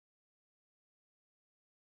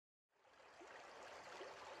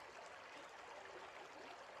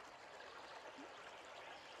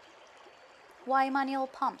Why manual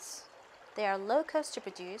pumps? They are low cost to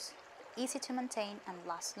produce, easy to maintain, and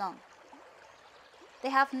last long. They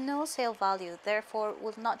have no sale value, therefore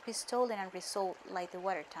will not be stolen and resold like the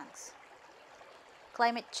water tanks.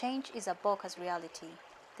 Climate change is a Bocas reality.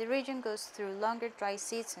 The region goes through longer dry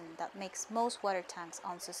season that makes most water tanks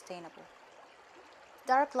unsustainable.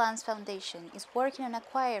 Darklands Foundation is working on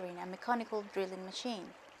acquiring a mechanical drilling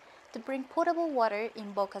machine to bring potable water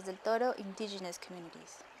in Bocas del Toro indigenous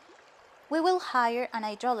communities. We will hire an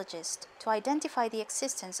hydrologist to identify the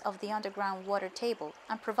existence of the underground water table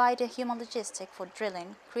and provide a human logistic for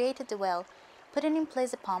drilling, creating the well, putting in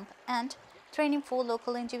place the pump, and training 4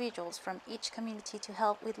 local individuals from each community to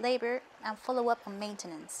help with labor and follow up on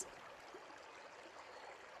maintenance.